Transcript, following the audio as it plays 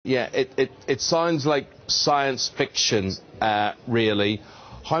Yeah, it sounds like science fiction, really.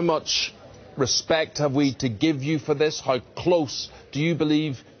 How much respect have we to give you for this? How close do you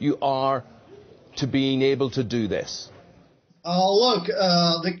believe you are to being able to do this? Look,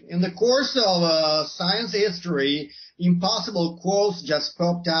 in the course of science history, impossible quotes just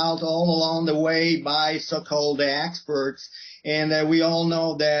popped out all along the way by so-called experts. And we all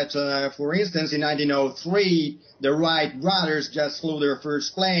know that, for instance, in 1903, the Wright brothers just flew their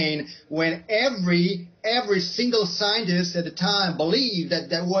first plane when every single scientist at the time believed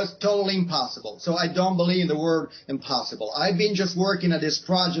that that was totally impossible. So I don't believe in the word impossible. I've been just working at this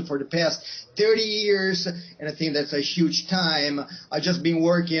project for the past 30 years, and I think that's a huge time. I've just been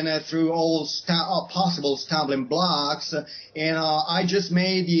working through all possible stumbling blocks, and I just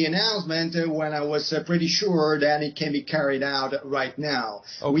made the announcement when I was pretty sure that it can be carried out right now.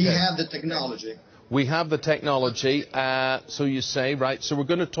 Okay. We have the technology. We have the technology, so you say, right, so we're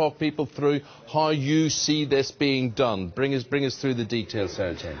going to talk people through how you see this being done. Bring us through the details,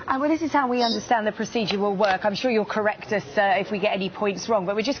 Sergio. Well, this is how we understand the procedure will work. I'm sure you'll correct us if we get any points wrong,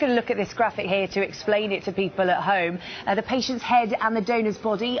 but we're just going to look at this graphic here to explain it to people at home. The patient's head and the donor's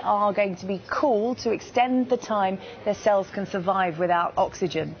body are going to be cooled to extend the time their cells can survive without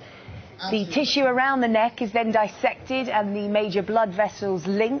oxygen. The tissue around the neck is then dissected and the major blood vessels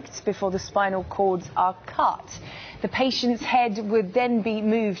linked before the spinal cords are cut. The patient's head would then be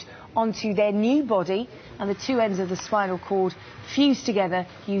moved onto their new body and the two ends of the spinal cord fused together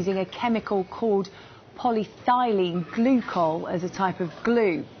using a chemical called polyethylene glycol as a type of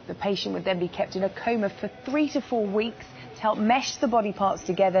glue. The patient would then be kept in a coma for 3 to 4 weeks to help mesh the body parts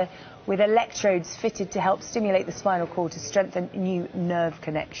together with electrodes fitted to help stimulate the spinal cord to strengthen new nerve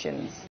connections.